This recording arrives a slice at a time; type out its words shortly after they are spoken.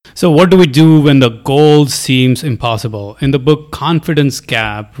So, what do we do when the goal seems impossible? In the book Confidence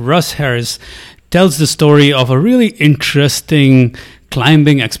Gap, Russ Harris tells the story of a really interesting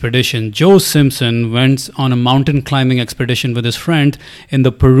climbing expedition. Joe Simpson went on a mountain climbing expedition with his friend in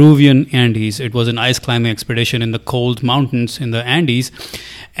the Peruvian Andes. It was an ice climbing expedition in the cold mountains in the Andes.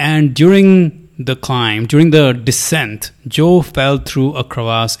 And during the descent, Joe fell through a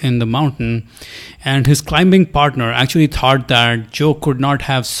crevasse in the mountain, and his climbing partner actually thought that Joe could not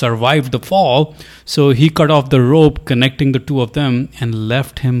have survived the fall, so he cut off the rope connecting the two of them and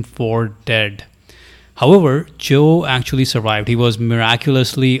left him for dead. However, Joe actually survived. He was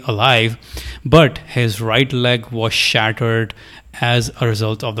miraculously alive, but his right leg was shattered as a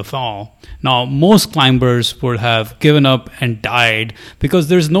result of the fall. Now, most climbers would have given up and died because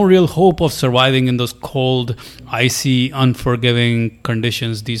there's no real hope of surviving in those cold, icy, unforgiving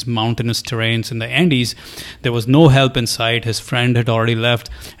conditions, these mountainous terrains in the Andes. There was no help in sight. His friend had already left,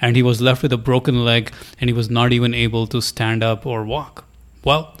 and he was left with a broken leg, and he was not even able to stand up or walk.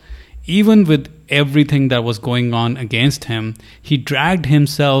 Well, even with everything that was going on against him, he dragged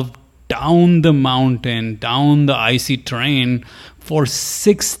himself down the mountain, down the icy terrain for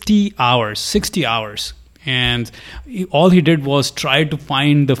 60 hours. And all he did was try to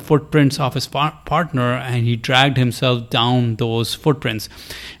find the footprints of his partner, and he dragged himself down those footprints.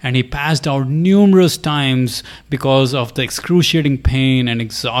 And he passed out numerous times because of the excruciating pain and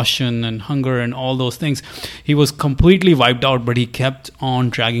exhaustion and hunger and all those things. He was completely wiped out, but he kept on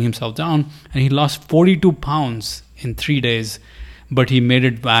dragging himself down, and he lost 42 pounds in 3 days, but he made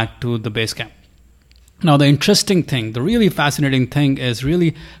it back to the base camp. Now, the interesting thing, the really fascinating thing is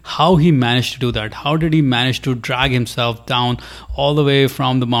really how he managed to do that. How did he manage to drag himself down all the way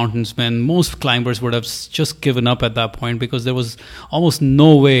from the mountains when most climbers would have just given up at that point, because there was almost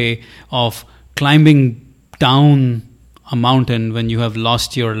no way of climbing down a mountain when you have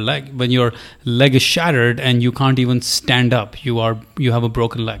lost your leg, when your leg is shattered and you can't even stand up. You have a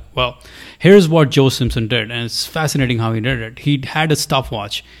broken leg. Well, here's what Joe Simpson did, and it's fascinating how he did it. He had a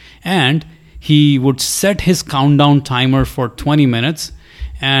stopwatch, and he would set his countdown timer for 20 minutes,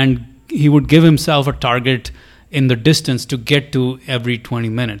 and he would give himself a target in the distance to get to every 20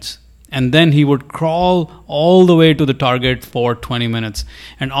 minutes. And then he would crawl all the way to the target for 20 minutes.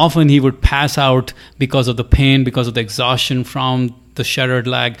 And often he would pass out because of the pain, because of the exhaustion from the shattered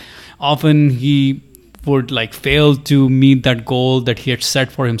leg. Often he would fail to meet that goal that he had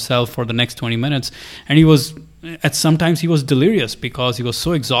set for himself for the next 20 minutes. And sometimes he was delirious because he was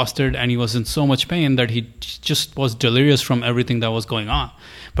so exhausted and he was in so much pain that he just was delirious from everything that was going on.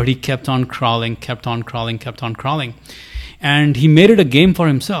 But he kept on crawling. And he made it a game for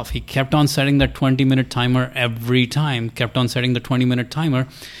himself. He kept on setting that 20-minute timer every time, kept on setting the 20-minute timer,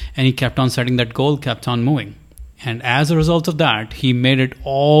 and he kept on setting that goal, kept on moving. And as a result of that, he made it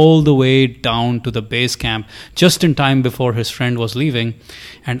all the way down to the base camp just in time before his friend was leaving.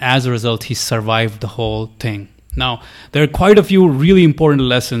 And as a result, he survived the whole thing. Now, there are quite a few really important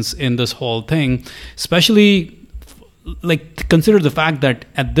lessons in this whole thing, especially consider the fact that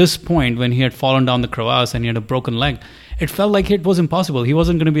at this point, when he had fallen down the crevasse and he had a broken leg, it felt like it was impossible. He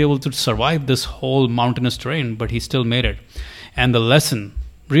wasn't going to be able to survive this whole mountainous terrain, but he still made it. And the lesson,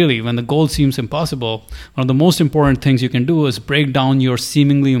 really, when the goal seems impossible, one of the most important things you can do is break down your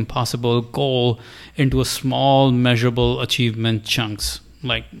seemingly impossible goal into a small, measurable achievable chunks.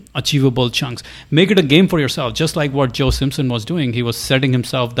 Make it a game for yourself, just like what Joe Simpson was doing. He was setting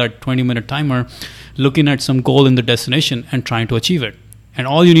himself that 20-minute timer, looking at some goal in the destination and trying to achieve it. And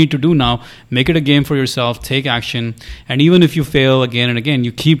all you need to do now, make it a game for yourself, take action, and even if you fail again and again,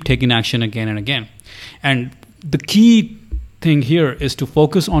 you keep taking action again and again. And the key thing here is to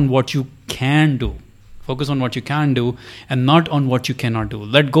focus on what you can do. Focus on what you can do and not on what you cannot do.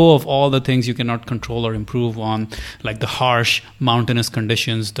 Let go of all the things you cannot control or improve on, like the harsh mountainous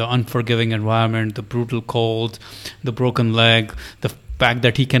conditions, the unforgiving environment, the brutal cold, the broken leg, the fact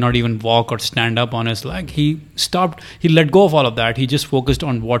that he cannot even walk or stand up on his leg. He let go of all of that. He just focused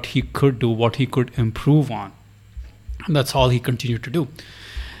on what he could do, what he could improve on. And that's all he continued to do.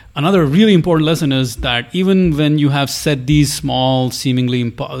 Another really important lesson is that even when you have set these small, seemingly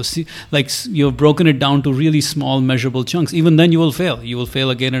you've broken it down to really small, measurable chunks, even then you will fail. You will fail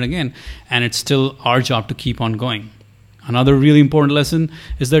again and again, and it's still our job to keep on going. Another really important lesson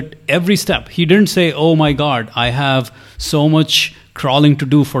is that every step, he didn't say, oh my God, I have so much crawling to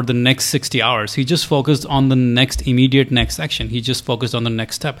do for the next 60 hours. He just focused on the immediate next action. He just focused on the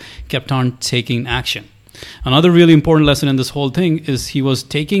next step, kept on taking action. Another really important lesson in this whole thing is he was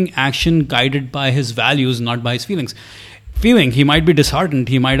taking action guided by his values, not by his feelings. He might be disheartened.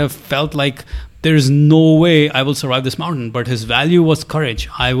 He might have felt like there is no way I will survive this mountain. But his value was courage.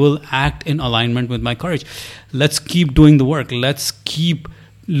 I will act in alignment with my courage. Let's keep doing the work. Let's keep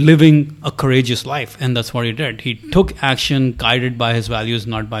living a courageous life. And that's what he did. He took action guided by his values,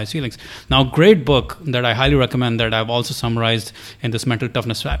 not by his feelings. Now, great book that I highly recommend that I've also summarized in this Mental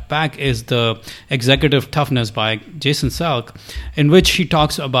Toughness Pack is The Executive Toughness by Jason Selk, in which he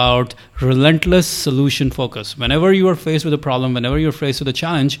talks about relentless solution focus. Whenever you are faced with a problem, whenever you're faced with a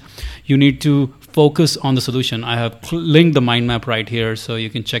challenge, you need to focus on the solution. I have linked the mind map right here so you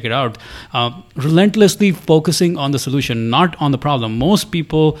can check it out. Relentlessly focusing on the solution, not on the problem. Most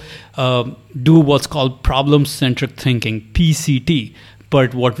people do what's called problem-centric thinking, PCT.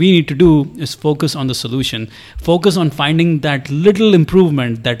 But what we need to do is focus on the solution. Focus on finding that little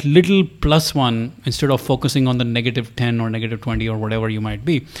improvement, that little +1, instead of focusing on the -10 or -20 or whatever you might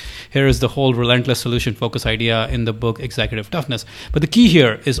be. Here is the whole relentless solution focus idea in the book Executive Toughness. But the key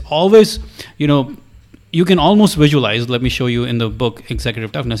here is always, you can almost visualize. Let me show you in the book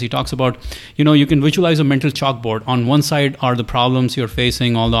Executive Toughness. He talks about, you can visualize a mental chalkboard. On one side are the problems you're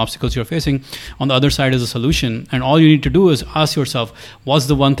facing, all the obstacles you're facing. On the other side is a solution. And all you need to do is ask yourself, what's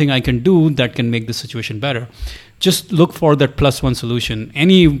the one thing I can do that can make the situation better? Just look for that +1 solution.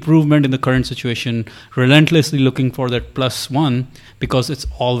 Any improvement in the current situation, relentlessly looking for that +1 because it's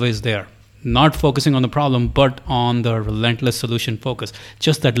always there. Not focusing on the problem, but on the relentless solution focus.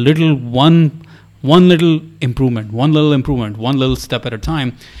 Just that little one little improvement, one little step at a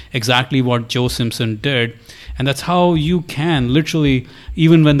time, exactly what Joe Simpson did. And that's how you can literally,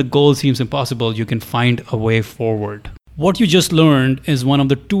 even when the goal seems impossible, you can find a way forward. What you just learned is one of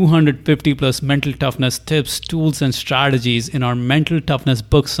the 250 plus mental toughness tips, tools, and strategies in our Mental Toughness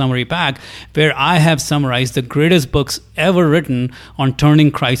book summary pack, where I have summarized the greatest books ever written on turning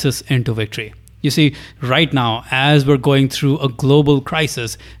crisis into victory. You see, right now, as we're going through a global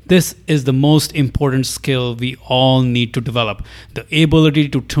crisis, this is the most important skill we all need to develop, the ability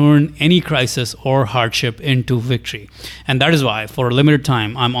to turn any crisis or hardship into victory. And that is why, for a limited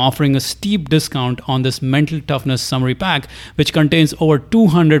time, I'm offering a steep discount on this Mental Toughness Summary Pack, which contains over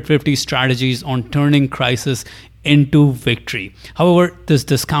 250 strategies on turning crisis into victory. However, this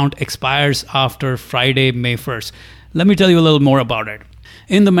discount expires after Friday, May 1st. Let me tell you a little more about it.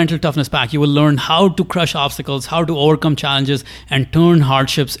 In the Mental Toughness Pack, you will learn how to crush obstacles, how to overcome challenges, and turn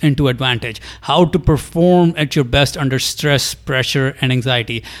hardships into advantage, how to perform at your best under stress, pressure, and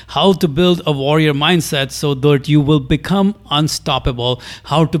anxiety, how to build a warrior mindset so that you will become unstoppable,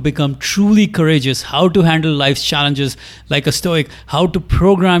 how to become truly courageous, how to handle life's challenges like a stoic, how to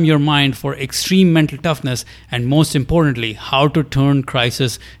program your mind for extreme mental toughness, and most importantly, how to turn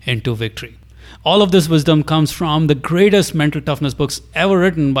crisis into victory. All of this wisdom comes from the greatest mental toughness books ever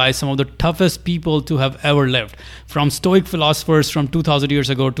written by some of the toughest people to have ever lived. From stoic philosophers from 2,000 years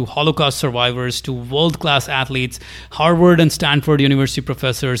ago to Holocaust survivors to world-class athletes, Harvard and Stanford University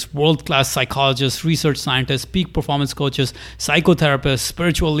professors, world-class psychologists, research scientists, peak performance coaches, psychotherapists,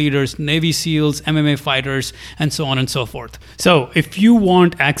 spiritual leaders, Navy SEALs, MMA fighters, and so on and so forth. So if you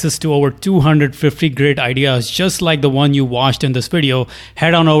want access to over 250 great ideas just like the one you watched in this video,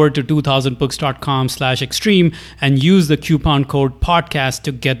 head on over to 2000books.com/extreme and use the coupon code podcast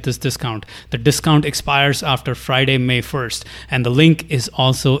to get this discount. The discount expires after Friday, May 1st, and the link is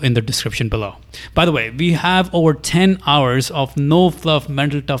also in the description below. By the way, we have over 10 hours of no fluff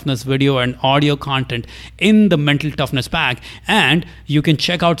mental toughness video and audio content in the Mental Toughness Pack, and you can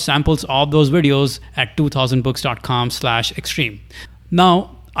check out samples of those videos at 2000books.com/extreme.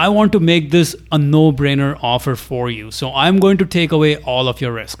 Now, I want to make this a no-brainer offer for you. So I'm going to take away all of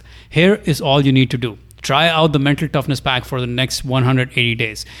your risk. Here is all you need to do. Try out the Mental Toughness Pack for the next 180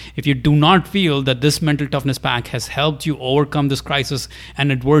 days. If you do not feel that this Mental Toughness Pack has helped you overcome this crisis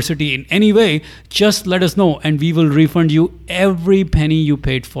and adversity in any way, just let us know and we will refund you every penny you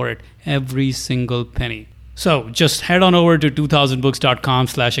paid for it. Every single penny. So just head on over to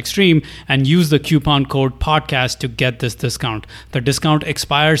 2000books.com/extreme and use the coupon code podcast to get this discount. The discount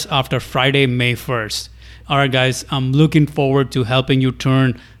expires after Friday, May 1st. All right, guys, I'm looking forward to helping you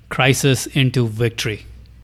turn crisis into victory.